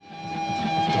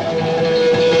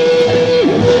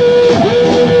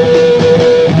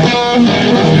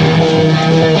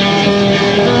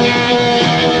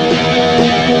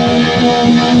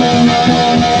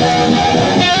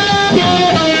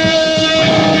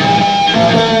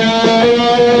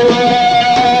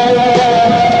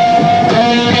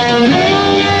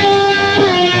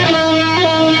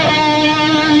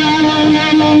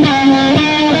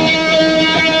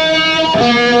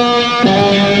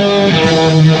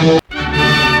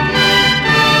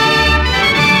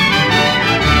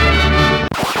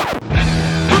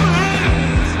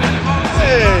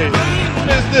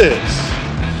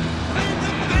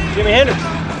Jimi Hendrix.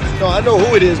 No, I know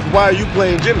who it is, but why are you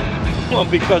playing Jimmy? Well,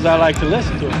 because I like to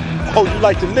listen to him. Oh, you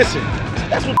like to listen.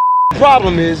 That's what the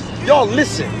problem is. Y'all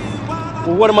listen.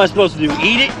 Well, what am I supposed to do?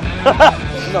 Eat it?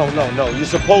 No. You're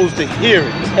supposed to hear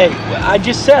it. Hey, I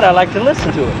just said I like to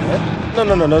listen to it, man.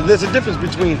 No. There's a difference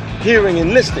between hearing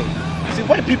and listening. See,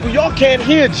 white people, y'all can't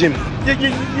hear Jimmy.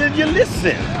 You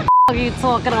listen. What are you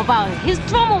talking about? His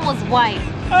drummer was white.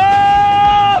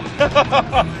 Get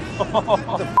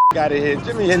the out of here.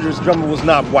 Jimi Hendrix's drummer was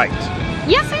not white.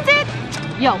 Yes, he did.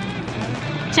 Yo,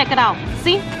 check it out.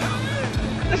 See?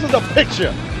 This is a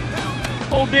picture.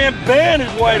 Whole damn band is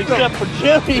white except for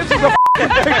Jimmy. This is a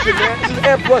picture, man. This is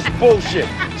airbrush bullshit.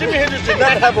 Jimi Hendrix did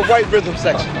not have a white rhythm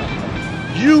section.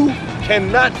 You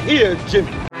cannot hear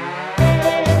Jimmy.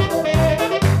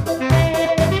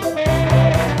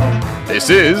 This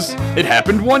is It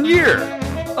Happened One Year.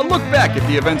 A look back at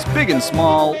the events big and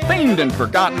small, famed and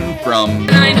forgotten from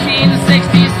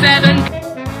 1967.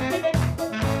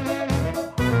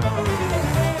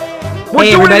 We're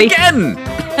Hey, doing everybody. it again!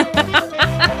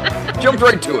 Jumped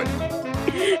right to it.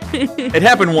 It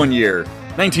happened one year,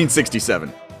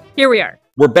 1967. Here we are.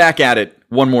 We're back at it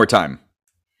one more time.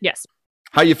 Yes.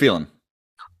 How you feeling?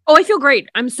 Oh, I feel great.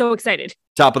 I'm so excited.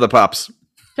 Top of the pops.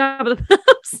 Top of the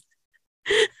Pops.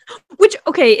 Which,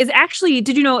 okay, is actually,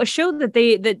 did you know, a show that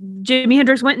Jimi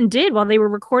Hendrix went and did while they were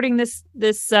recording this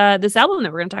album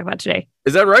that we're going to talk about today.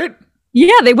 Is that right?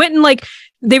 Yeah, they went and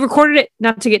they recorded it,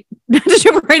 not to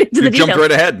jump right into the details. Jumped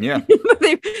right ahead, yeah.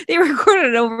 they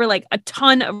recorded it over a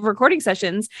ton of recording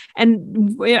sessions,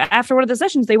 and after one of the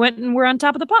sessions, they went and were on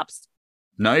Top of the Pops.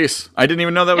 Nice. I didn't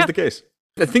even know that was the case.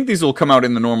 I think these will come out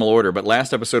in the normal order, but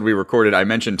last episode we recorded, I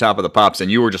mentioned Top of the Pops,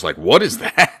 and you were just like, what is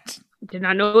that? Did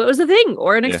not know it was a thing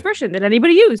or an expression that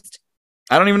anybody used.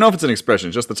 I don't even know if it's an expression,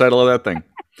 it's just the title of that thing.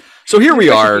 So here we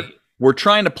are. We're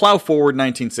trying to plow forward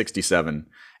 1967.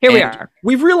 Here we are.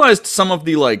 We've realized some of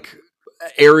the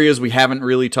areas we haven't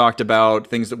really talked about,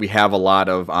 things that we have a lot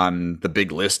of on the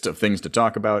big list of things to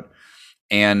talk about.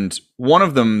 And one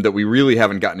of them that we really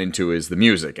haven't gotten into is the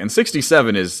music. And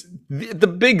 67 is the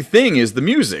big thing is the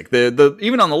music. The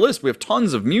even on the list we have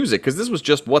tons of music because this was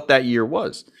just what that year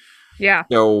was. Yeah.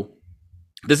 So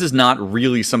this is not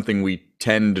really something we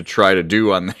tend to try to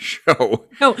do on the show.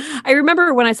 No, I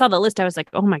remember when I saw the list, I was like,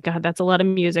 oh my God, that's a lot of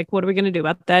music. What are we going to do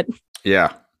about that?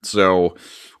 Yeah. So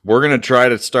we're going to try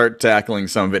to start tackling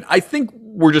some of it. I think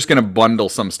we're just going to bundle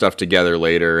some stuff together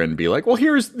later and be like, well,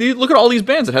 look at all these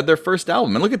bands that had their first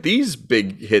album and look at these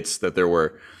big hits that there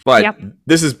were. But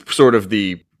This is sort of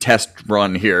the test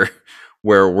run here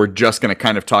where we're just going to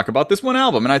kind of talk about this one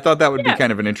album. And I thought that would be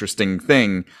kind of an interesting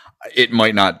thing. It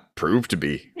might not prove to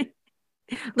be.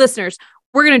 Listeners,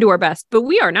 we're going to do our best, but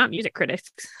we are not music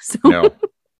critics. So. No.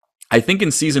 I think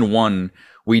in season 1,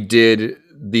 we did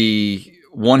the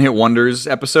One Hit Wonders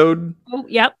episode. Oh,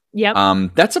 yep.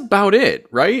 That's about it,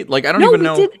 right? I don't even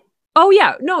know. Oh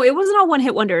yeah, no, it wasn't all one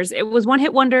hit wonders. It was one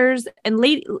hit wonders and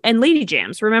lady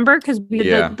jams. Remember, because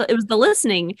it was the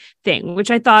listening thing, which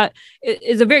I thought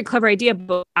is a very clever idea,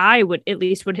 but I would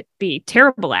be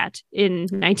terrible at in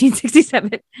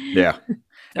 1967. Yeah,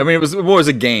 I mean it was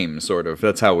a game sort of.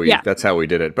 That's how we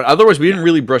did it. But otherwise, we didn't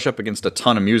really brush up against a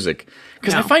ton of music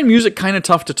because I find music kind of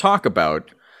tough to talk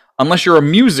about unless you're a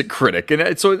music critic, and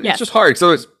it's just hard.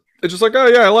 So it's just like, oh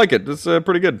yeah, I like it. It's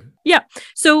pretty good. Yeah.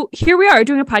 So here we are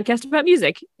doing a podcast about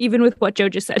music, even with what Joe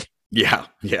just said. Yeah.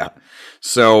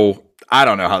 So I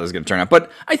don't know how this is going to turn out,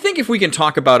 but I think if we can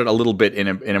talk about it a little bit in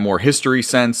a more history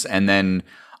sense, and then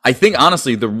I think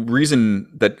honestly the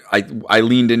reason that I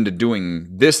leaned into doing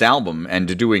this album and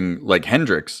to doing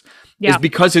Hendrix is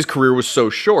because his career was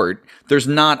so short. There's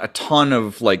not a ton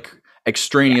of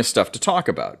extraneous stuff to talk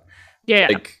about. Yeah.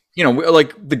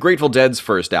 The Grateful Dead's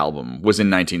first album was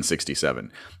in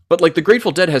 1967. But the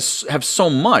Grateful Dead have so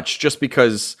much just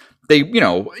because they,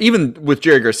 even with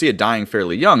Jerry Garcia dying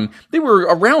fairly young, they were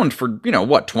around for,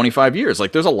 25 years.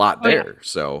 There's a lot there. Yeah.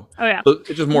 So so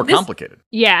it's just more complicated.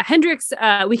 Yeah. Hendrix,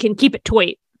 we can keep it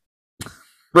toy.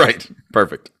 Right.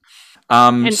 Perfect.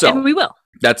 And we will.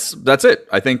 That's it.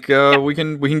 I think we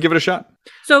can give it a shot.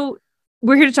 So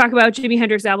we're here to talk about Jimi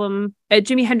Hendrix album,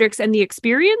 Jimi Hendrix and the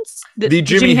Experience. The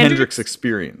Jimi Hendrix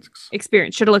Experience.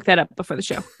 Should have looked that up before the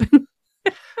show.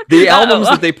 The albums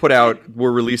that they put out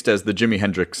were released as the Jimi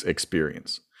Hendrix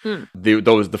Experience.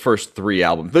 The first 3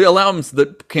 albums. The albums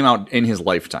that came out in his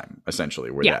lifetime,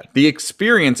 essentially, were that. The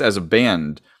Experience as a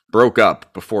band broke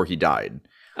up before he died.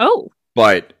 Oh.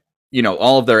 But,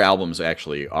 all of their albums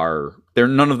actually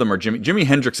none of them are Jimi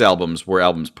Hendrix albums were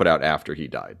albums put out after he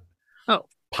died. Oh.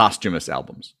 Posthumous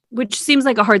albums. Which seems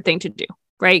like a hard thing to do,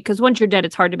 right? Because once you're dead,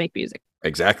 it's hard to make music.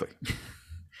 Exactly.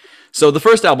 So the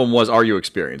first album was Are You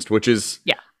Experienced, which is,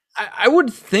 Yeah. I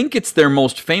would think it's their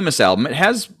most famous album. It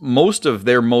has most of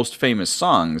their most famous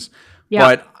songs,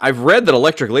 but I've read that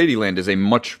Electric Ladyland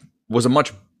was a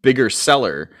much bigger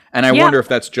seller, and I wonder if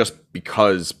that's just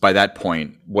because by that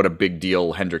point, what a big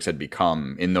deal Hendrix had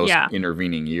become in those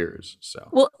intervening years. So,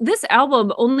 well, this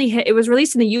album only hit. It was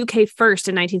released in the UK first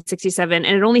in 1967,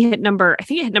 and it only hit number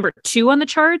 2 on the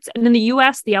charts, and in the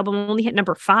US, the album only hit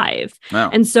number 5.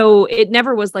 Wow. And so it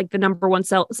never was like the number one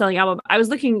selling album. I was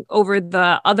looking over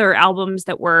the other albums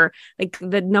that were like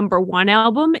the number 1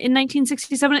 album in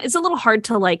 1967. It's a little hard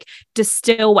to like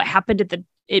distill what happened at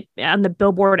on the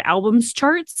Billboard albums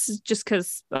charts just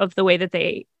because of the way that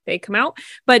they come out.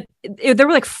 But there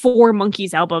were like 4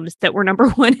 Monkees albums that were number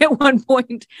 1 at one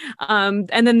point. And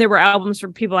then there were albums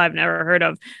from people I've never heard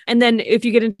of. And then if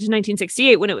you get into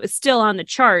 1968, when it was still on the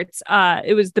charts,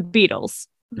 it was the Beatles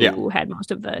who had most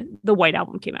of the White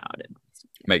Album came out.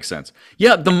 Makes sense.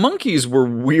 Yeah, the Monkees were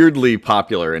weirdly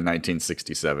popular in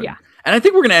 1967. Yeah. And I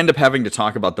think we're going to end up having to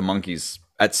talk about the Monkees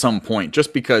at some point,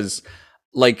 just because,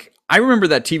 like, I remember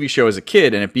that TV show as a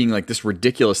kid and it being like this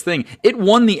ridiculous thing. It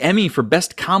won the Emmy for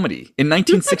Best Comedy in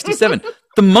 1967.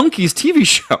 The Monkees TV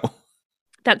show.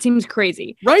 That seems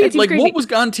crazy. Right? Seems like, crazy. what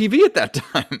was on TV at that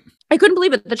time? I couldn't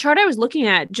believe it. The chart I was looking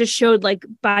at just showed like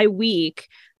by week.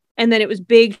 And then it was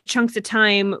big chunks of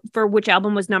time for which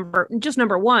album was number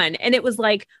 1. And it was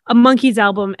like a Monkees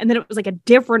album. And then it was like a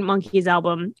different Monkees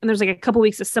album. And there's like a couple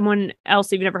weeks of someone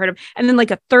else you've never heard of. And then like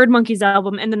a third Monkees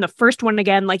album. And then the first one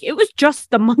again, like it was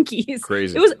just the Monkees.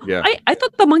 Crazy. It was, yeah. I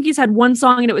thought the Monkees had one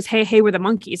song and it was Hey, Hey, We're the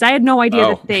Monkees. I had no idea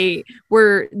that they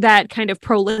were that kind of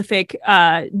prolific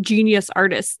genius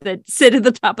artists that sit at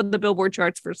the top of the Billboard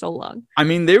charts for so long. I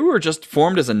mean, they were just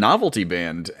formed as a novelty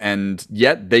band. And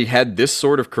yet they had this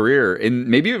sort of career. And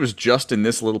maybe it was just in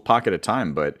this little pocket of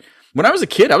time, but when I was a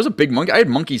kid, I was a big Monkee. I had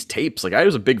Monkees tapes. Like I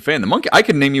was a big fan. I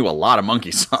could name you a lot of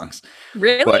Monkees songs.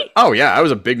 Really? But, oh yeah, I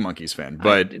was a big Monkees fan.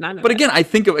 But again, I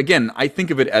think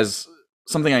of it as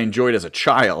something I enjoyed as a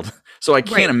child. So I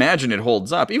can't imagine it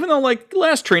holds up. Even though like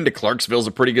Last Train to Clarksville is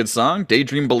a pretty good song.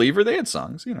 Daydream Believer, they had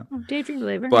songs, you know. Oh, Daydream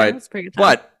Believer, but that's a pretty good song.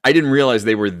 But I didn't realize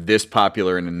they were this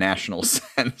popular in a national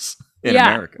sense in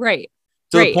America. Right.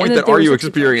 To the point that Are You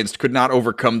Experienced could not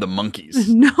overcome the Monkees.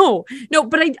 No,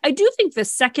 but I do think the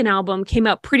second album came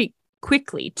out pretty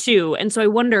quickly too. And so I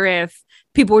wonder if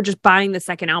people were just buying the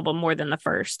second album more than the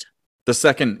first. The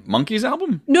second Monkees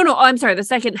album? No, I'm sorry. The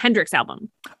second Hendrix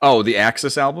album. Oh, the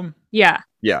Axis album? Yeah.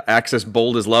 Yeah, Axis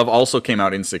Bold as Love also came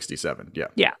out in 67. Yeah.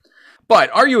 Yeah. But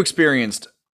Are You Experienced,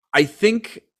 I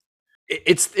think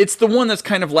it's the one that's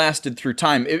kind of lasted through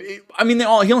time. I mean, he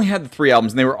only had the 3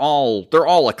 albums, and they're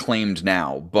all acclaimed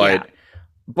now. But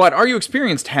Are You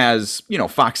Experienced has, you know,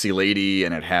 Foxy Lady,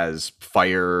 and it has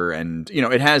Fire, and you know,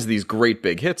 it has these great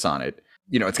big hits on it.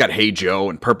 You know, it's got Hey Joe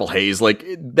and Purple Haze. Like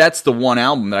that's the one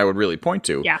album that I would really point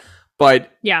to. Yeah.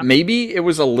 But maybe it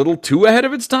was a little too ahead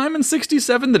of its time in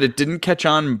 67 that it didn't catch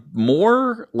on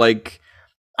more. Like,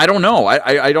 I don't know.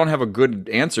 I don't have a good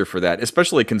answer for that,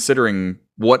 especially considering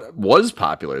what was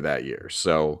popular that year.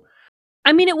 So,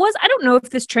 I mean, I don't know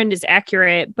if this trend is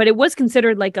accurate, but it was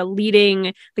considered like a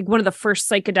leading, like one of the first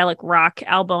psychedelic rock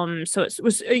albums. So it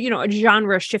was, you know, a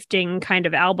genre shifting kind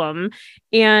of album.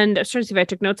 And I was trying to see if I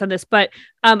took notes on this, but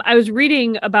I was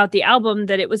reading about the album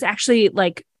that it was actually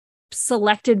like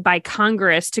selected by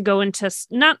Congress to go into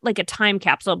not like a time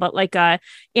capsule, but like a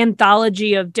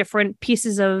anthology of different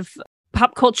pieces of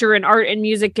pop culture and art and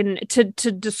music, and to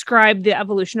describe the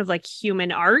evolution of like human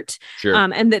art. Sure.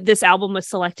 And that this album was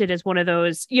selected as one of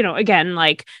those, you know, again,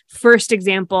 like first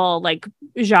example, like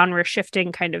genre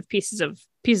shifting kind of pieces of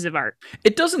art.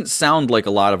 It doesn't sound like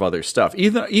a lot of other stuff,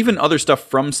 even other stuff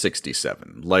from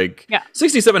 67. Like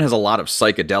 67 has a lot of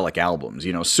psychedelic albums.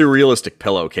 You know, Surrealistic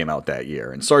Pillow came out that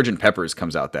year, and Sgt. Pepper's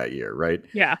comes out that year, right?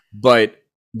 Yeah. But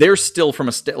they're still from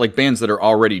like bands that are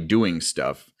already doing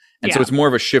stuff. And so it's more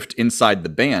of a shift inside the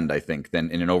band, I think, than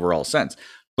in an overall sense.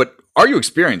 But Are You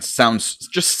Experienced sounds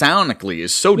just sonically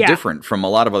is so different from a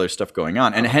lot of other stuff going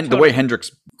on. And the way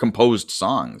Hendrix composed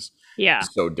songs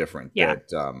is so different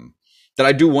that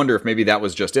I do wonder if maybe that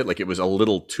was just it. Like it was a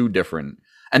little too different.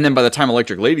 And then by the time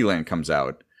Electric Ladyland comes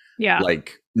out,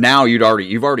 like now you've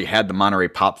already had the Monterey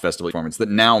Pop Festival performance that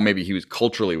now maybe he was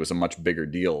culturally was a much bigger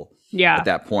deal at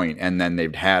that point. And then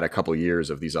they've had a couple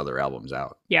years of these other albums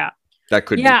out. Yeah. That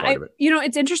could be part of it. You know,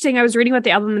 it's interesting. I was reading about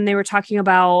the album and they were talking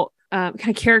about kind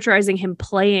of characterizing him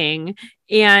playing.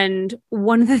 And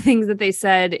one of the things that they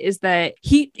said is that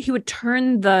he would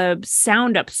turn the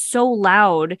sound up so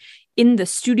loud in the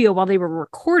studio while they were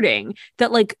recording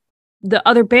that like the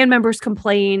other band members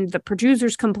complained, the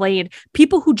producers complained,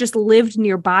 people who just lived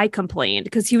nearby complained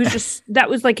because he was just that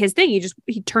was like his thing.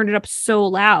 He turned it up so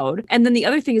loud. And then the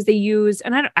other thing is they use,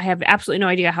 and I have absolutely no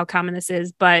idea how common this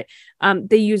is, but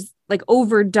they use like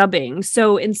overdubbing.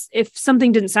 So if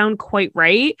something didn't sound quite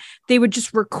right, they would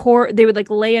just they would like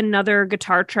lay another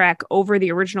guitar track over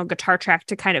the original guitar track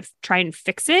to kind of try and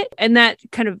fix it. And that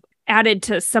kind of added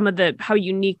to some of how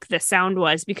unique the sound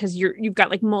was, because you've got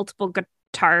like multiple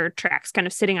guitar tracks kind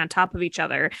of sitting on top of each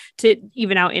other to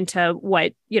even out into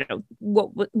what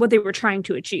they were trying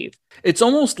to achieve. It's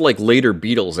almost like later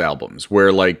Beatles albums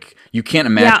where like you can't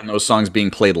imagine those songs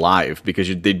being played live because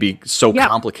they'd be so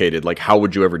complicated. Like, how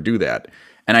would you ever do that?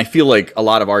 And I feel like a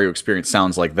lot of REO Experience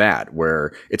sounds like that,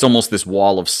 where it's almost this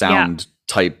wall of sound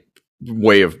type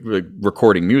way of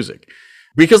recording music.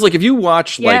 Because like if you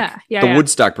watch the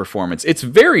Woodstock performance, it's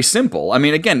very simple. I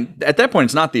mean, again, at that point,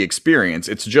 it's not the Experience.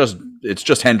 It's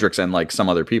just Hendrix and like some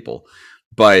other people.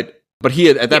 But he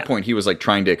at that point he was like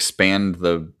trying to expand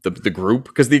the group,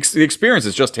 because the Experience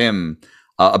is just him,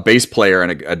 a bass player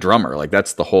and a drummer. Like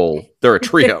that's the whole. They're a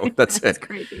trio. That's it.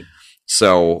 Crazy.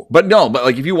 So, but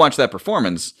like if you watch that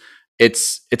performance,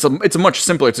 it's a much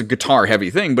simpler. It's a guitar heavy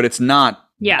thing, but it's not.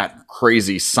 That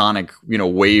crazy sonic,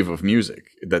 wave of music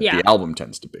that the album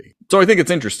tends to be. So I think it's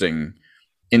interesting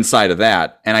inside of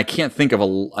that. And I can't think of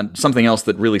something else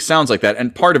that really sounds like that.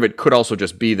 And part of it could also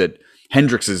just be that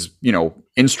Hendrix's,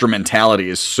 instrumentality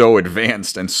is so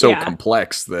advanced and so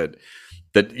complex that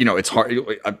it's hard.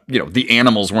 The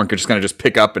Animals weren't just going to just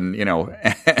pick up and,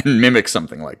 and mimic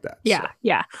something like that. Yeah. So.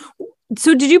 Yeah.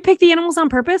 So did you pick the Animals on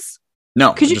purpose?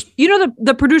 No, because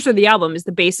the producer of the album is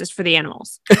the bassist for the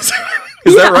Animals. Is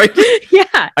that right?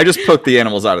 Yeah. I just poked the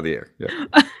Animals out of the air.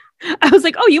 Yeah. I was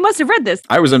like, oh, you must have read this.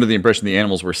 I was under the impression the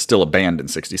Animals were still a band in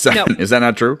 '67. No. Is that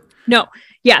not true? No.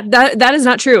 Yeah, that is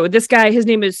not true. This guy, his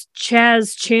name is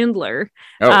Chas Chandler.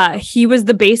 Oh. He was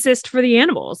the bassist for the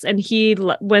Animals, and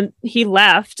when he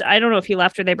left, I don't know if he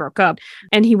left or they broke up,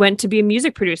 and he went to be a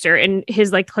music producer. And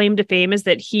his like claim to fame is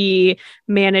that he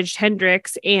managed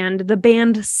Hendrix and the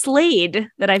band Slade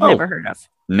that I've never heard of.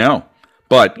 No.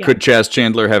 But could Chas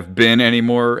Chandler have been any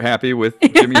more happy with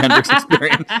Jimi Hendrix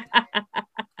Experience?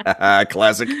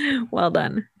 Classic. Well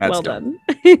done. That's done.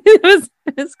 It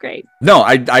was great. No,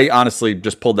 I honestly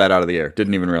just pulled that out of the air.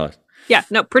 Didn't even realize. Yeah,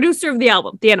 no, producer of the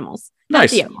album, The Animals.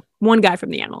 Nice. Not the Animal. One guy from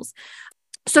The Animals.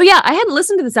 So yeah, I hadn't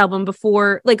listened to this album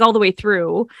before, like all the way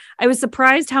through. I was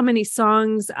surprised how many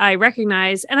songs I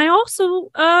recognized, and I also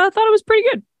thought it was pretty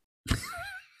good.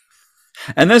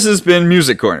 And this has been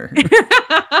Music Corner.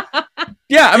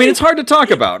 Yeah, I mean, it's hard to talk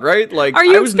about, right? Like, are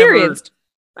you experienced?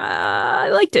 I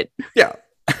liked it. Yeah.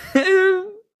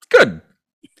 Good.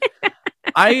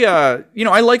 I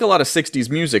like a lot of 60s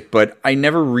music, but I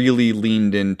never really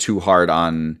leaned in too hard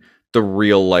on the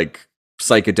real, like,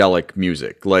 psychedelic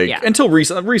music. Like, until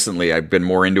recently, I've been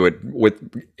more into it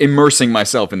with immersing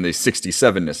myself in the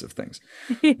 67-ness of things.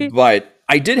 But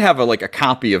I did have a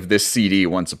copy of this CD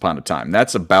once upon a time.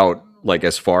 That's about, like,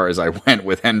 as far as I went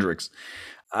with Hendrix.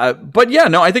 But yeah,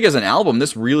 no, I think as an album,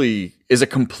 this really is a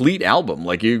complete album.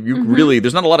 Like you really,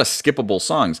 there's not a lot of skippable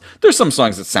songs. There's some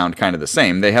songs that sound kind of the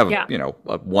same. They have,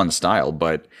 one style,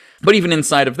 but even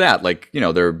inside of that, like,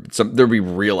 there'll be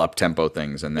real up-tempo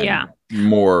things and then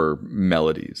more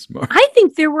melodies. I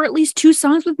think there were at least 2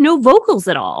 songs with no vocals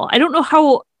at all. I don't know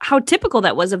how typical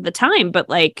that was of the time, but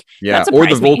like, or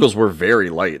the vocals were very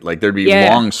light. Like there'd be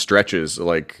long stretches,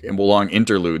 like long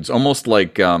interludes, almost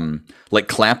like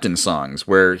Clapton songs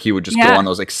where he would just go on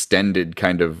those extended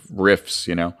kind of riffs,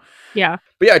 Yeah.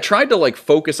 But yeah, I tried to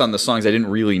focus on the songs I didn't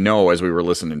really know as we were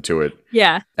listening to it.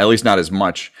 Yeah. At least not as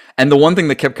much. And the one thing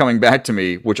that kept coming back to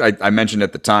me, which I mentioned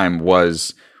at the time,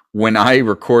 was when I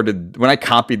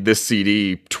copied this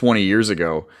CD 20 years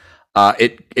ago,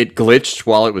 it glitched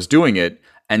while it was doing it.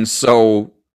 And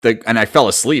so and I fell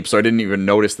asleep, so I didn't even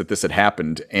notice that this had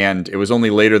happened. And it was only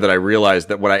later that I realized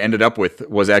that what I ended up with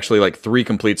was actually 3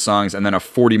 complete songs and then a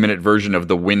 40-minute version of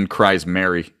The Wind Cries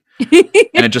Mary.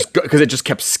 And because it just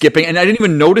kept skipping, and I didn't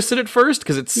even notice it at first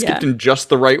because it skipped in just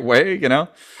the right way,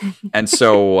 And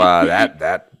so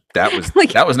that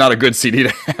was not a good CD to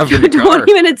have in the car.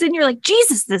 20 minutes in, you're like,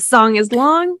 Jesus, this song is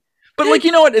long. But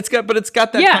what? It's got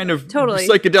that kind of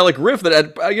psychedelic riff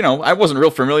that I wasn't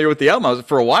real familiar with the album.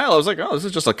 For a while, I was like, oh, this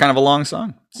is just a kind of a long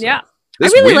song. So yeah,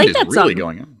 this I really wind like that is really song.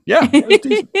 Going on. Yeah, it was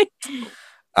decent.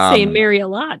 Saying Mary a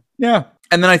lot. Yeah.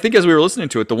 And then I think as we were listening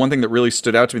to it, the one thing that really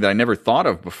stood out to me that I never thought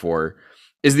of before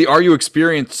is the REO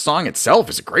Experience song itself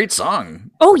is a great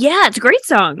song. Oh, yeah, it's a great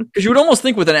song. Because you would almost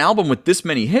think with an album with this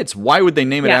many hits, why would they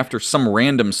name it after some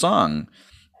random song?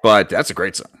 But that's a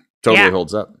great song. Totally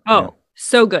holds up. Oh,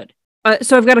 so good.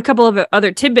 So I've got a couple of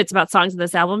other tidbits about songs in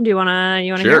this album. Do you wanna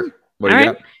Sure. hear? What do you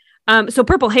All got? So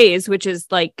Purple Haze, which is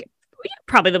like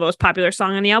probably the most popular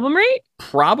song on the album, right?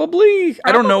 Probably.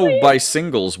 I don't know by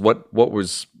singles what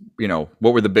was,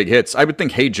 what were the big hits. I would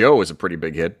think Hey Joe was a pretty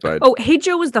big hit, but Oh, Hey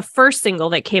Joe was the first single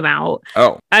that came out.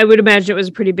 oh, I would imagine it was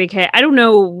a pretty big hit. I don't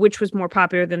know which was more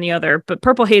popular than the other, but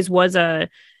Purple Haze was a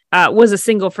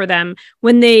single for them.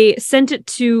 When they sent it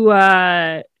to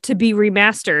be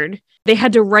remastered, they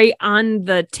had to write on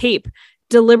the tape,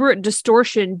 "Deliberate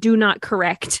distortion, do not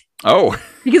correct." oh,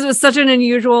 Because it was such an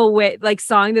unusual way, like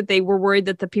song, that they were worried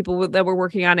that the people that were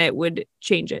working on it would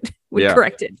change it, would Yeah.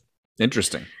 correct it.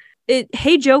 interesting.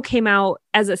 Hey Joe came out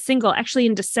as a single actually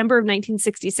in December of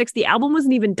 1966. The album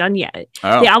wasn't even done yet.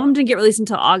 Oh. The album didn't get released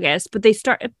until August, but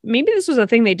maybe this was a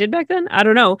thing they did back then. I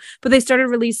don't know. But they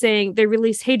released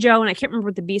Hey Joe, and I can't remember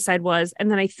what the B-side was. And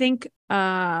then I think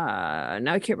now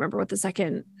I can't remember what the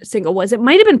second single was. It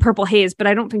might have been Purple Haze, but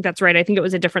I don't think that's right. I think it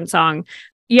was a different song.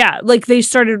 Yeah, like they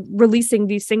started releasing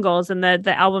these singles, and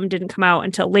the album didn't come out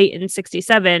until late in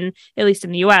 67, at least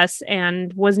in the US,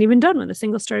 and wasn't even done when the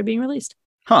singles started being released.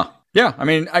 Huh. Yeah. I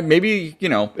mean, maybe,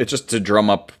 it's just to drum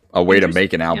up a way to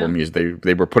make an album.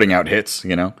 They were putting out hits,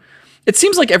 It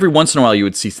seems like every once in a while you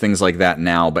would see things like that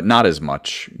now, but not as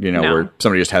much, No. where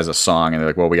somebody just has a song and they're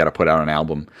like, well, we got to put out an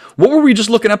album. What were we just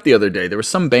looking up the other day? There was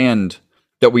some band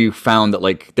that we found that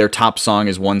like their top song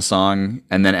is one song,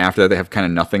 and then after that they have kind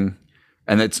of nothing.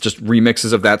 And it's just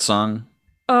remixes of that song.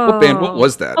 What band? What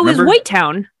was that? Oh, Remember? it was White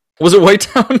Town. Was it White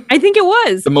Town? I think it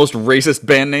was. The most racist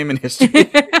band name in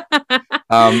history.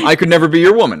 I Could Never Be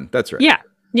Your Woman. That's right.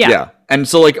 Yeah. And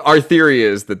so like our theory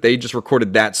is that they just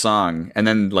recorded that song, and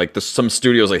then like some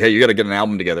studios like, hey, you got to get an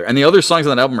album together. And the other songs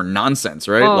on that album are nonsense,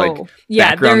 right? Like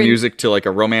background music to like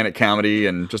a romantic comedy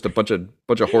and just a bunch of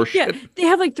horse shit. They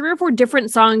have like 3 or 4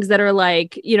 different songs that are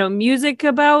like, music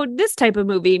about this type of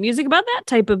movie, music about that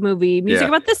type of movie, music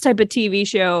about this type of TV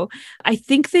show. I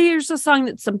think there's a song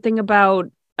that's something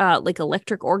about like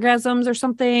electric orgasms or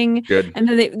something. Good. And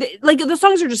then they like the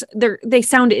songs are just they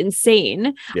sound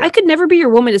insane. Yeah. I Could Never Be Your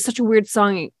Woman is such a weird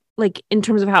song, like in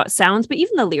terms of how it sounds, but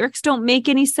even the lyrics don't make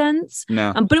any sense.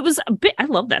 No. But it was a bit, I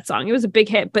love that song. It was a big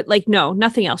hit, but like, no,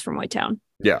 nothing else from White Town.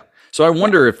 Yeah. So I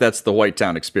wonder if that's the White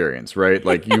Town experience, right?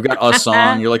 Like you got a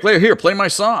song, you're like, here, play my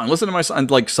song, listen to my song. And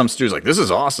like some studios like, this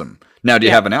is awesome. Now do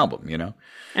you have an album, And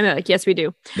they're like, yes, we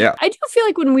do. Yeah. I do feel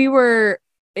like when we were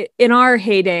in our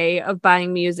heyday of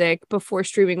buying music before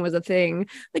streaming was a thing,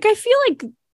 like I feel like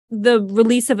the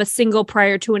release of a single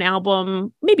prior to an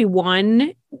album, maybe one,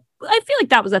 I feel like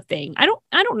that was a thing. I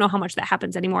don't know how much that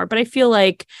happens anymore, but I feel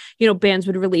like, bands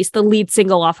would release the lead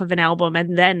single off of an album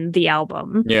and then the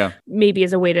album. Yeah. Maybe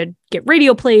as a way to get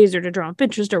radio plays or to draw up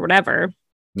interest or whatever.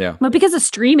 Yeah. But because of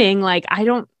streaming, like I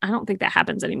don't think that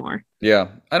happens anymore. Yeah.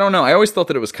 I don't know. I always thought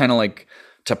that it was kind of like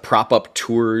to prop up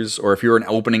tours, or if you're an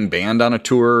opening band on a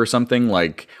tour or something,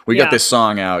 like we got this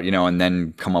song out, and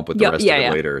then come up with the rest of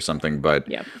it later or something. But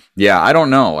I don't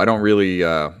know. I don't really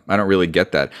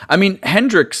get that. I mean,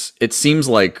 Hendrix, it seems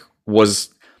like,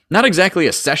 was not exactly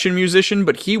a session musician,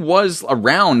 but he was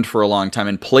around for a long time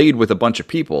and played with a bunch of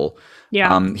people.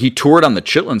 Yeah. He toured on the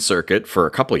Chitlin circuit for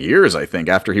a couple of years, I think,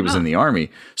 after he was in the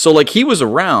army. So like he was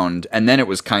around, and then it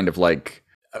was kind of like,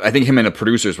 I think him and the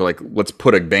producers were like, let's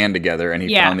put a band together, and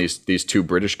he found these 2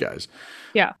 British guys.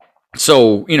 Yeah.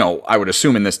 So, I would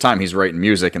assume in this time he's writing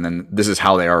music, and then this is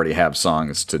how they already have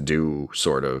songs to do,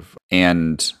 sort of.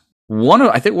 And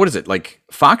I think, what is it? Like,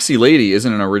 Foxy Lady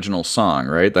isn't an original song,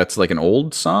 right? That's like an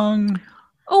old song?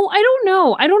 Oh, I don't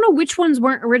know. I don't know which ones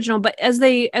weren't original, but as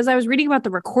I was reading about the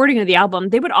recording of the album,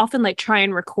 they would often like try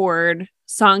and record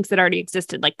songs that already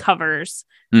existed, like covers.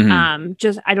 Mm-hmm.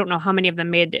 Just I don't know how many of them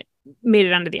made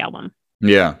it onto the album.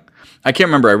 Yeah. I can't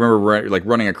remember. I remember like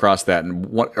running across that,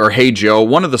 and Hey Joe,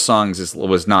 one of the songs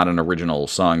was not an original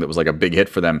song that was like a big hit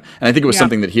for them. And I think it was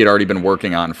something that he had already been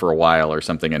working on for a while or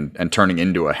something, and turning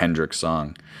into a Hendrix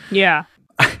song. Yeah.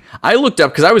 I looked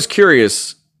up because I was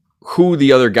curious who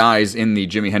the other guys in the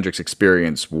Jimi Hendrix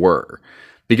Experience were,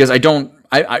 because again,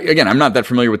 I'm not that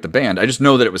familiar with the band. I just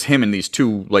know that it was him and these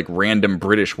 2 like random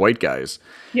British white guys.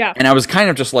 Yeah. And I was kind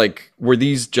of just like, were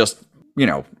these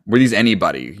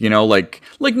anybody, like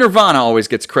Nirvana always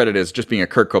gets credit as just being a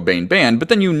Kurt Cobain band, but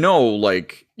then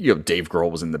like, Dave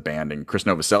Grohl was in the band and Chris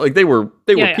Novoselic, like they were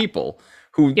people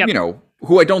who,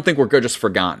 who I don't think were just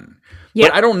forgotten.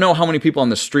 But I don't know how many people on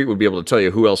the street would be able to tell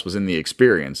you who else was in the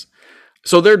Experience.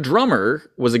 So their drummer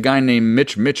was a guy named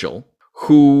Mitch Mitchell,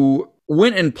 who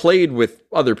went and played with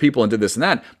other people and did this and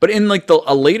that. But in like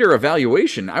a later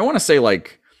evaluation, I want to say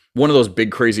like one of those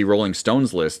big crazy Rolling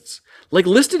Stones lists, like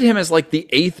listed him as like the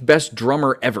 8th best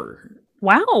drummer ever.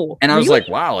 Wow. And I was really? like,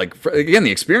 wow, like again,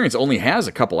 the Experience only has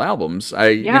a couple albums.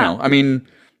 I mean,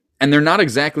 and they're not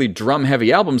exactly drum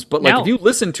heavy albums, but like if you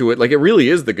listen to it, like it really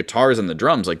is the guitars and the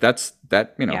drums. Like this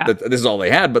is all they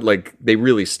had, but like they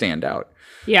really stand out.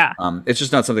 Yeah. It's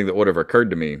just not something that would have occurred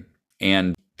to me.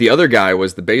 And the other guy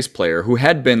was the bass player who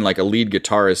had been like a lead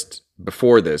guitarist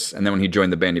before this, and then when he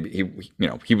joined the band,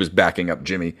 he was backing up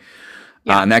Jimmy.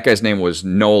 And that guy's name was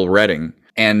Noel Redding.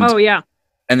 And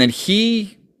and then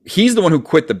he's the one who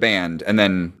quit the band and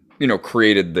then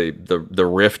created the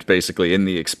rift basically in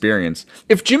the Experience.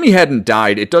 If Jimmy hadn't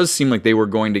died, it does seem like they were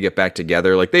going to get back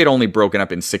together. Like they'd only broken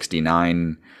up in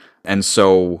 '69, and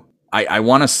so I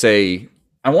want to say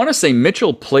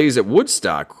Mitchell plays at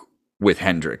Woodstock with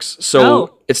Hendrix.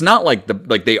 So it's not like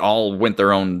they all went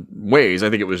their own ways.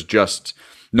 I think it was just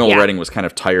Noel Redding was kind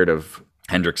of tired of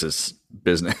Hendrix's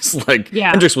business.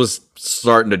 Hendrix was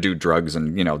starting to do drugs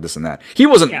and this and that. He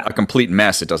wasn't a complete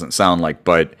mess, it doesn't sound like,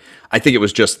 but I think it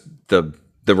was just the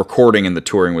recording and the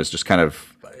touring was just kind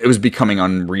of, it was becoming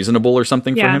unreasonable or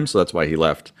something for him, so that's why he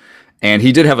left. And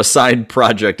he did have a side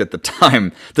project at the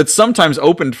time that sometimes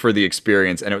opened for the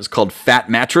Experience, and it was called Fat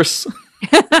Mattress.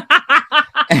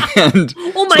 And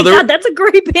oh my God, that's a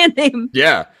great band name.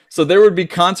 Yeah. So there would be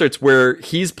concerts where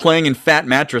he's playing in Fat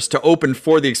Mattress to open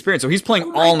for the Experience. So he's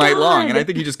playing all night long, and I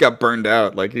think he just got burned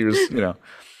out. Like he was,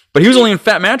 but he was only in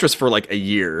Fat Mattress for like a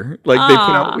year.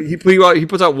 Like he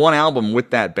puts out one album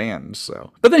with that band.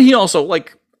 So, but then he also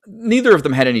neither of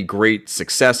them had any great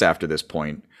success after this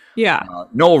point. Yeah.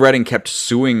 Noel Redding kept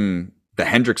suing the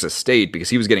Hendrix estate because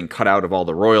he was getting cut out of all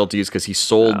the royalties because he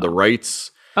sold the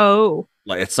rights. Oh.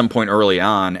 Like at some point early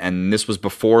on, and this was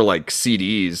before like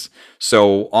CDs,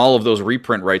 so all of those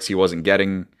reprint rights he wasn't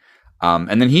getting.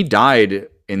 And then he died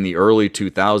in the early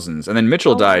 2000s, and then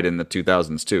Mitchell died in the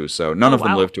 2000s too. So none of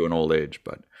them lived to an old age.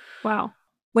 But wow,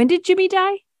 when did Jimmy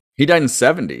die? He died in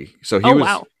 70, so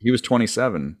he was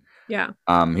 27. Yeah,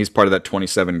 he's part of that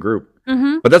 27 group.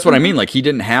 Mm-hmm. But that's what I mean. Like he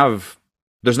didn't have.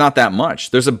 There's not that much.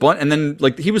 There's a bunch, and then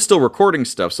like he was still recording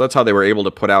stuff, so that's how they were able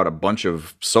to put out a bunch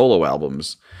of solo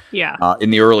albums. Yeah.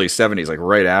 In the early 70s, like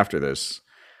right after this,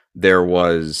 there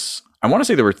was, I want to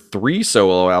say there were 3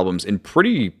 solo albums in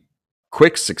pretty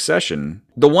quick succession.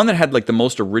 The one that had like the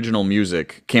most original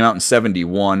music came out in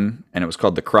 71, and it was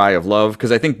called The Cry of Love,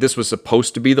 because I think this was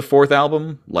supposed to be the 4th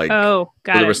album. Like,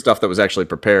 there was stuff that was actually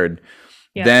prepared.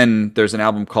 Yeah. Then there's an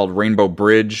album called Rainbow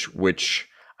Bridge, which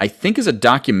I think is a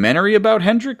documentary about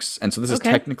Hendrix. And so this is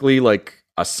technically like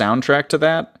a soundtrack to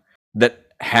that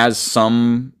has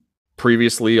some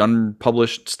previously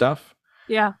unpublished stuff.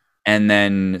 Yeah. And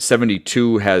then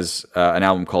 72 has an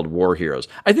album called War Heroes.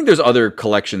 I think there's other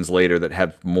collections later that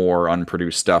have more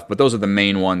unproduced stuff, but those are the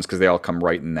main ones because they all come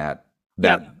right in that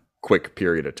quick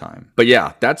period of time. But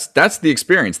yeah, that's the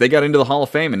Experience. They got into the Hall of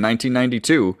Fame in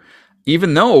 1992,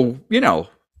 even though,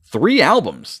 3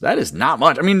 albums, that is not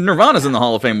much. I mean, Nirvana's in the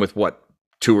Hall of Fame with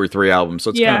 2 or 3 albums,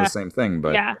 so it's kind of the same thing,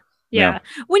 but yeah.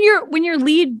 When your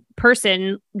lead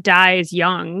person dies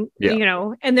young,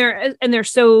 and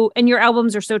your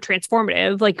albums are so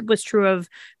transformative, like was true of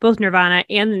both Nirvana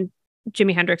and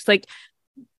Jimi Hendrix, like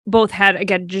both had,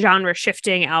 again, genre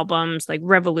shifting albums, like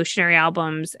revolutionary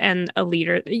albums, and a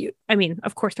leader.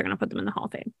 Of course they're going to put them in the Hall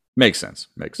of Fame. Makes sense.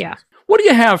 What do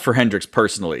you have for Hendrix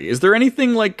personally? Is there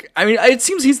anything it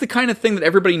seems he's the kind of thing that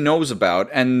everybody knows about,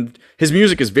 and his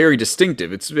music is very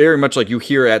distinctive. It's very much like you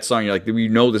hear that song, you're like,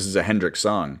 this is a Hendrix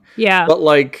song. Yeah. But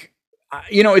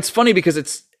it's funny because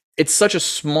it's such a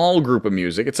small group of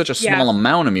music. It's such a small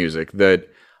amount of music that,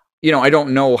 I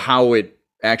don't know how it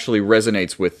actually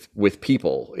resonates with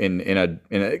people in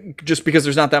a just because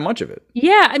there's not that much of it.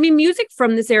 Yeah, I mean, music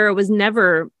from this era was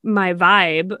never my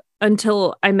vibe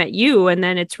until I met you, and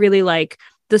then it's really like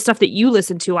the stuff that you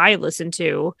listen to, I listen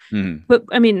to. Mm-hmm. But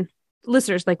I mean,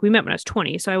 listeners, like we met when I was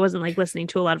 20, so I wasn't like listening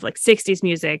to a lot of like 60s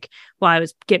music while I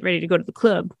was getting ready to go to the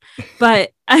club.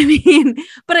 But I mean,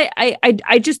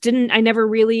 I just didn't. I never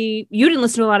really. You didn't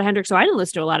listen to a lot of Hendrix, so I didn't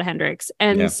listen to a lot of Hendrix,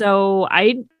 and so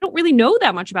I don't really know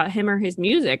that much about him or his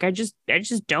music. I just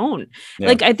don't. Yeah.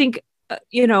 Like I think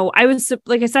I was,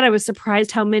 like I said, I was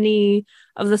surprised how many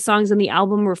of the songs on the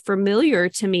album were familiar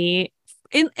to me.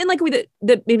 In like a way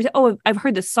that maybe, I've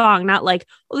heard this song, not like,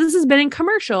 this has been in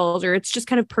commercials or it's just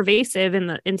kind of pervasive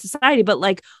in society, but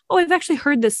like, I've actually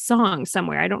heard this song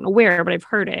somewhere. I don't know where, but I've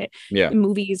heard it in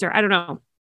movies or I don't know.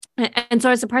 And so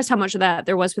I was surprised how much of that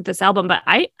there was with this album. But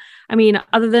I mean,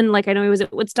 other than like, I know he was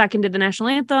at Woodstock and did the national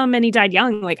anthem and he died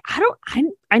young. Like,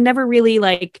 I never really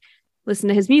like listened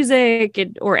to his music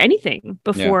or anything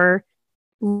before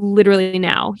literally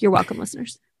now. You're welcome,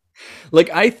 listeners. Like,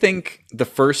 I think the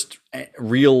first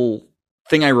real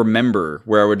thing I remember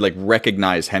where I would like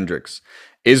recognize Hendrix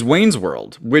is Wayne's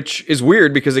World, which is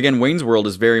weird because again, Wayne's World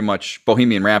is very much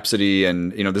Bohemian Rhapsody,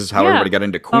 and this is how everybody got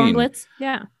into Queen. Blitz.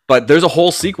 Yeah. But there's a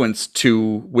whole sequence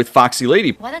with Foxy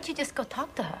Lady. Why don't you just go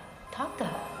talk to her? Talk to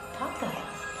her. Talk to her.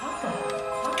 Talk to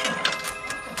her. Talk to her.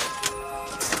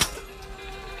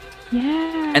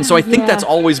 Yeah. And so I think that's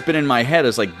always been in my head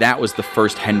as like that was the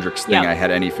first Hendrix thing I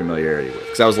had any familiarity with.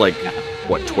 Because I was like,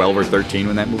 12 or 13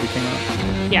 when that movie came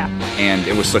out? Yeah. And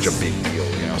it was such a big deal,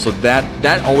 So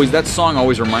that song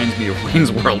always reminds me of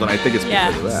Wayne's World, and I think it's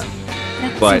because of that.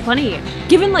 That's so funny.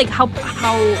 Given like how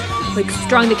like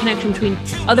strong the connection between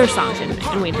other songs in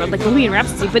Wayne's World, like Bohemian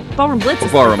Rhapsody, but Ballroom Blitz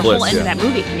is like the whole end of that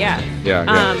movie. Yeah.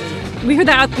 We heard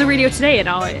that on the radio today, and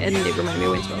it reminded me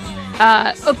of Wayne's World.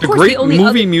 Of the course, great the only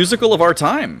movie musical of our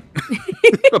time.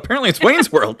 Apparently, it's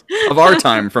Wayne's World of our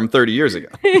time from 30 years ago.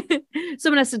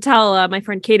 Someone has to tell my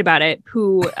friend Kate about it,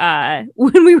 who,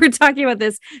 when we were talking about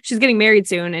this, she's getting married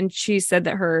soon, and she said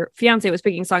that her fiance was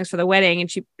picking songs for the wedding,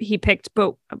 and he picked,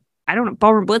 I don't know,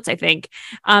 Ballroom Blitz, I think.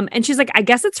 And she's like, I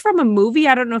guess it's from a movie.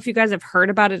 I don't know if you guys have heard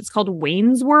about it. It's called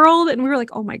Wayne's World. And we were like,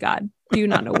 oh my God, do you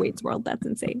not know Wayne's World? That's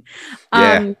insane.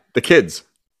 The kids.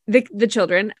 The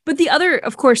children. But the other,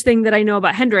 of course, thing that I know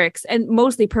about Hendrix, and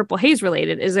mostly Purple Haze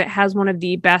related, is it has one of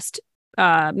the best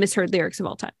misheard lyrics of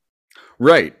all time.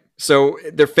 Right. So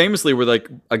there famously were like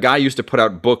a guy used to put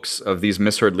out books of these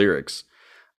misheard lyrics.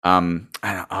 With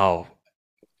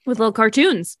little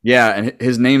cartoons. Yeah, and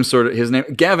his name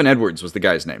Gavin Edwards was the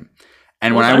guy's name.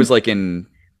 And when I was like in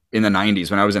the 90s,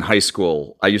 when I was in high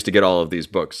school, I used to get all of these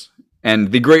books.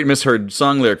 And the great misheard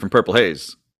song lyric from Purple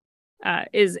Haze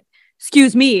is,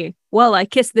 excuse me, well, I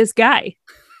kissed this guy.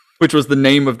 Which was the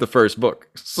name of the first book.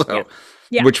 So,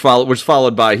 which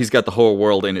followed by He's Got the Whole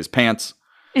World in His Pants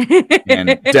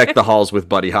and Deck the Halls with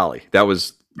Buddy Holly. That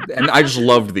was, and I just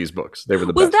loved these books. They were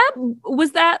the best.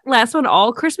 Was that last one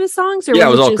all Christmas songs? Or it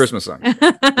was all Christmas songs.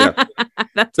 Yeah.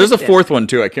 There's a fourth one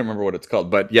too. I can't remember what it's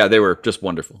called, but yeah, they were just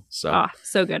wonderful. So,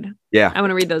 so good. Yeah. I want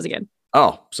to read those again.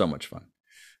 Oh, so much fun.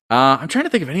 I'm trying to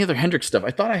think of any other Hendrix stuff.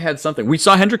 I thought I had something. We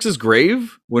saw Hendrix's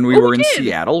grave when we were in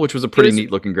Seattle, which was a pretty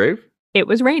neat looking grave. It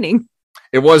was raining.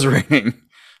 It was raining.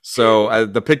 So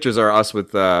the pictures are us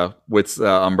with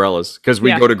umbrellas because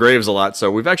we go to graves a lot.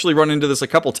 So we've actually run into this a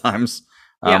couple times.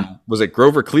 Was it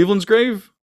Grover Cleveland's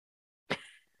grave?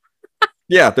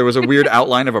 Yeah, there was a weird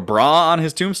outline of a bra on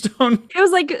his tombstone. It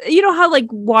was like, you know how like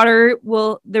water it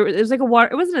was like a water,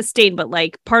 it wasn't a stain, but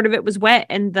like part of it was wet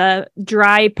and the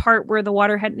dry part where the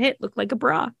water hadn't hit looked like a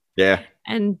bra. Yeah.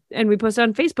 And we posted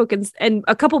on Facebook and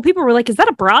a couple people were like, is that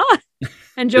a bra?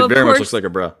 And Joe, it very much looks like a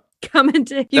bra.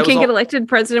 Commented, you can't get elected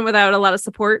president without a lot of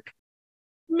support.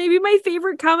 Maybe my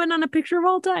favorite comment on a picture of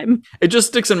all time. It just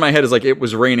sticks in my head as like it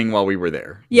was raining while we were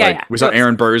there. Yeah, like, we saw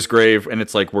Aaron Burr's grave, and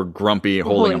it's like we're grumpy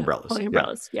holding umbrellas. Holding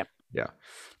umbrellas. Yep. Yeah,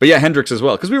 but yeah, Hendrix as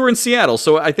well because we were in Seattle,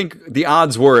 so I think the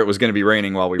odds were it was going to be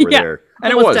raining while we were there,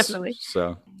 and it was definitely.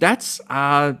 So that's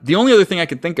the only other thing I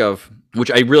could think of,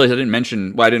 which I realized I didn't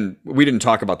mention. Well, we didn't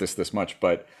talk about this much,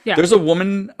 but there's a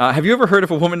woman. Have you ever heard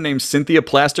of a woman named Cynthia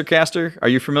Plastercaster? Are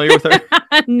you familiar with her?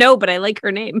 No, but I like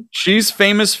her name. She's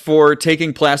famous for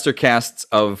taking plaster casts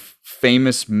of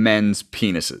famous men's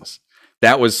penises.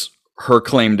 That was her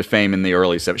claim to fame in the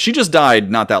early 70s. She just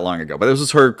died not that long ago, but this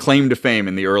was her claim to fame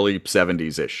in the early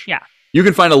 70s-ish. Yeah. You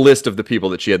can find a list of the people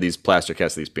that she had these plaster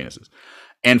casts of these penises.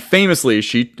 And famously,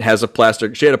 she had a plaster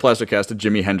cast of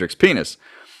Jimi Hendrix's penis.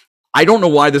 I don't know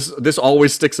why this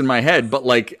always sticks in my head, but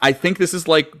like I think this is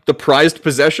like the prized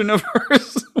possession of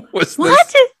hers.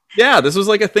 What? Yeah, this was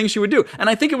like a thing she would do. And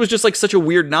I think it was just like such a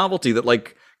weird novelty that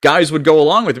like guys would go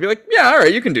along with it. Be like, yeah, all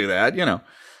right, you can do that,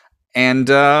 And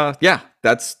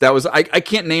that was I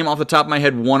can't name off the top of my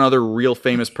head one other real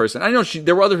famous person. I know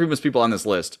there were other famous people on this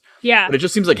list. Yeah. But it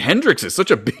just seems like Hendrix is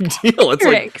such a big deal.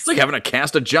 It's like having a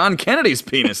cast of John Kennedy's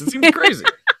penis. It seems crazy.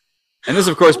 And this,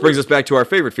 of course, brings us back to our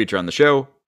favorite feature on the show,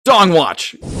 Dong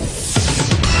Watch.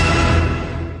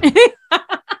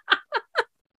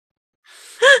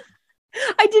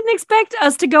 I didn't expect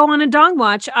us to go on a Dong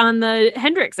Watch on the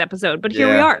Hendrix episode, but here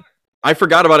we are. I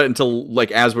forgot about it until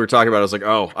like as we were talking about it, I was like,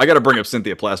 oh, I got to bring up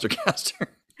Cynthia Plastercaster.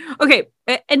 Okay,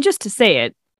 and just to say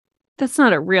it, that's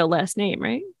not a real last name,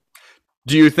 right?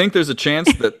 Do you think there's a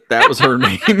chance that was her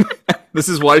name? This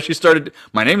is why she started.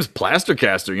 My name's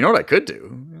Plastercaster. You know what I could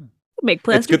do? Make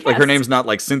plaster. It's good, like her name's not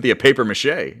like Cynthia Paper Mache,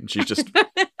 and she's just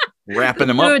wrapping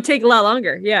them up. It would take a lot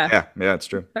longer. Yeah, it's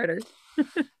true. Harder.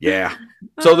 Yeah.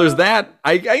 So there's that.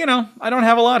 I don't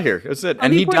have a lot here. That's it.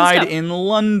 And he died in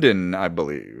London, I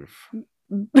believe.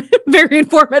 Very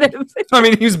informative. I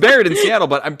mean, he was buried in Seattle,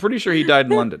 but I'm pretty sure he died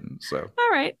in London. So all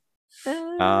right.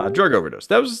 Drug overdose.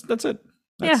 That's it.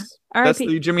 That's R.I.P.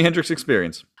 the Jimi Hendrix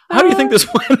experience. How do you think this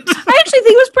went? I actually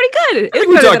think it was pretty good. I think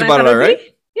we talked about it all right.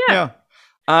 Yeah.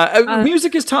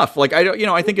 Music is tough. Like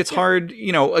I think it's hard.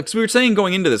 Because we were saying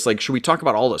going into this, like, should we talk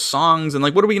about all the songs and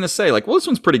like what are we going to say? Like, well, this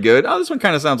one's pretty good. Oh, this one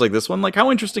kind of sounds like this one. Like,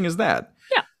 how interesting is that?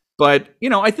 Yeah. But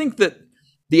I think that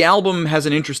the album has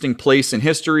an interesting place in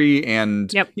history,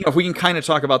 and if we can kind of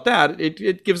talk about that,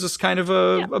 it gives us kind of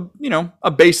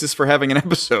a basis for having an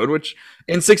episode, which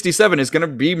in '67 is going to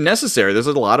be necessary. There's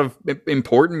a lot of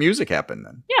important music happen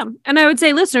then. Yeah, and I would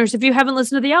say, listeners, if you haven't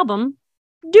listened to the album,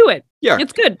 do it. Yeah,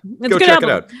 it's good. It's go good check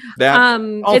album. it out.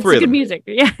 All it's three of good them. music.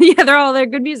 Yeah, they're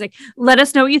good music. Let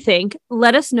us know what you think.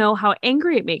 Let us know how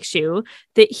angry it makes you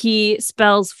that he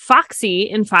spells Foxy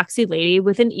in Foxy Lady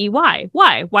with an EY.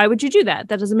 Why? Why would you do that?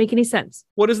 That doesn't make any sense.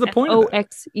 What is the point of that?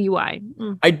 Oxey.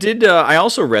 I did. I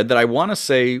also read that I want to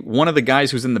say one of the guys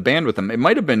who's in the band with him, it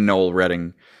might have been Noel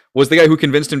Redding, was the guy who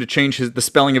convinced him to change the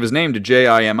spelling of his name to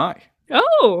Jimi.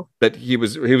 Oh, that he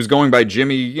was going by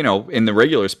Jimmy, in the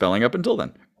regular spelling up until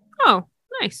then. Oh,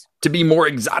 nice. To be more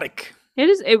exotic. It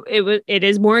is. It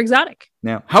is more exotic.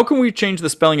 Now, how can we change the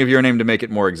spelling of your name to make it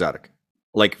more exotic?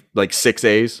 Like 6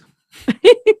 A's?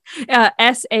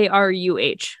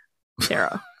 Saruh.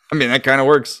 Sarah. I mean, that kind of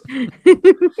works.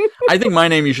 I think my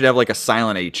name, you should have like a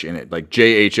silent H in it, like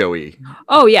JHOE.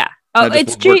 Oh yeah. Oh,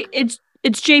 it's JPOES.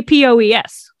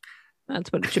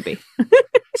 That's what it should be.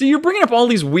 So you're bringing up all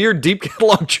these weird deep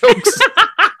catalog jokes,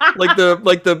 like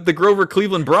the Grover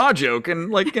Cleveland bra joke,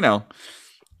 and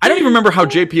I don't even remember how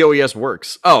JPOES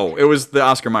works. Oh, it was the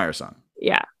Oscar Mayer song.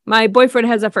 Yeah, my boyfriend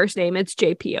has a first name. It's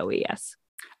JPOES.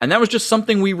 And that was just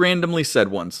something we randomly said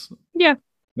once. Yeah.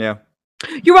 Yeah.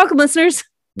 You're welcome, listeners.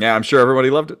 Yeah, I'm sure everybody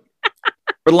loved it.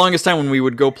 For the longest time when we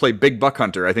would go play Big Buck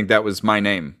Hunter, I think that was my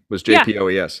name, was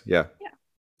JPOES. Yeah.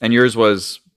 And yours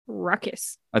was?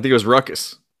 Ruckus. I think it was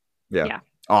Ruckus. Yeah.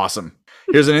 Awesome.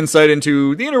 Here's an insight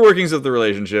into the inner workings of the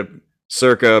relationship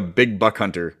circa Big Buck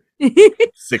Hunter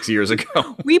 6 years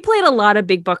ago. We played a lot of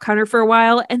Big Buck Hunter for a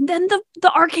while, and then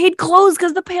the arcade closed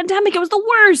because of the pandemic. It was the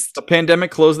worst. The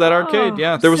pandemic closed that arcade.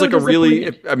 Yeah. There was so like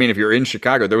if you're in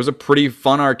Chicago, there was a pretty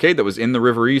fun arcade that was in the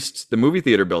River East, the movie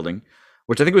theater building,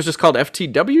 which I think was just called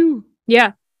FTW.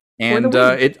 Yeah. And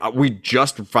we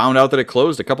just found out that it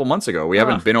closed a couple months ago. We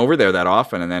haven't been over there that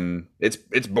often, and then it's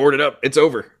boarded up. It's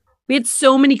over. We had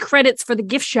so many credits for the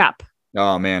gift shop.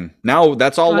 Oh man, now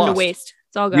that's all lost. To waste.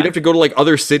 It's all gone. We'd have to go to like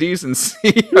other cities and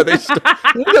see. Are they?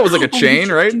 I think that was like a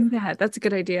chain, right? Do that. That's a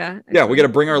good idea. Yeah, we got to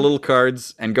bring our little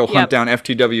cards and go hunt down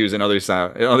FTWs in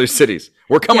other cities.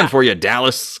 We're coming for you,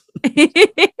 Dallas.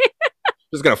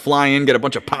 Just gotta fly in, get a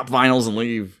bunch of pop vinyls, and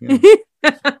leave.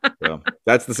 So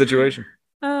that's the situation.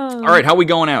 Oh. All right, how we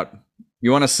going out?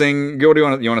 You want to sing? What do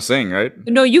you want to sing? Right?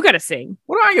 No, you got to sing.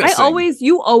 What do I got to sing?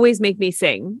 You always make me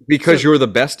sing because you're the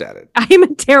best at it. I am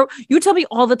a terrible. You tell me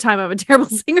all the time I'm a terrible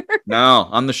singer. No,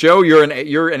 on the show you're an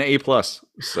A+.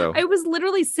 So I was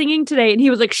literally singing today, and he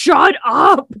was like, "Shut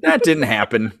up." That didn't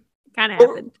happen. Kind of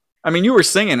happened. I mean, you were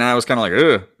singing, and I was kind of like,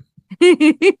 ugh.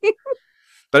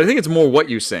 But I think it's more what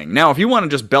you sing. Now, if you want to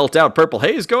just belt out Purple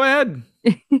Haze, go ahead.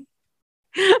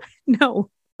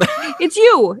 No. It's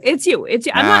you.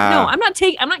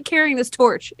 I'm not carrying this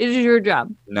torch. It is your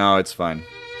job. No, it's fine.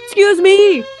 Excuse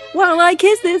me while I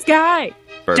kiss this guy.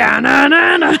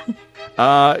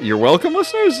 You're welcome,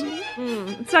 listeners.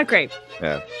 It's not great.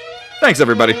 Yeah. Thanks,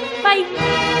 everybody. Bye.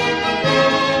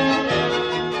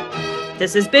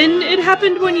 This has been It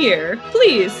Happened One Year.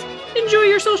 Please enjoy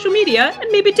your social media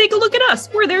and maybe take a look at us.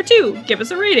 We're there too. Give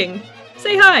us a rating.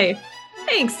 Say hi.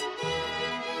 Thanks.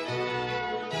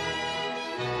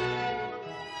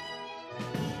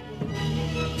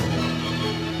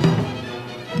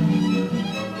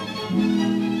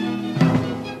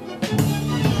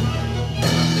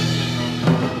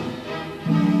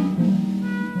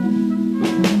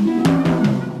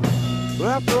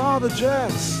 After all the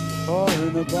jacks are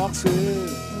in the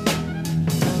boxes,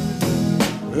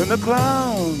 and the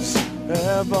clowns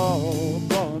have all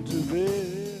gone to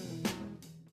bed.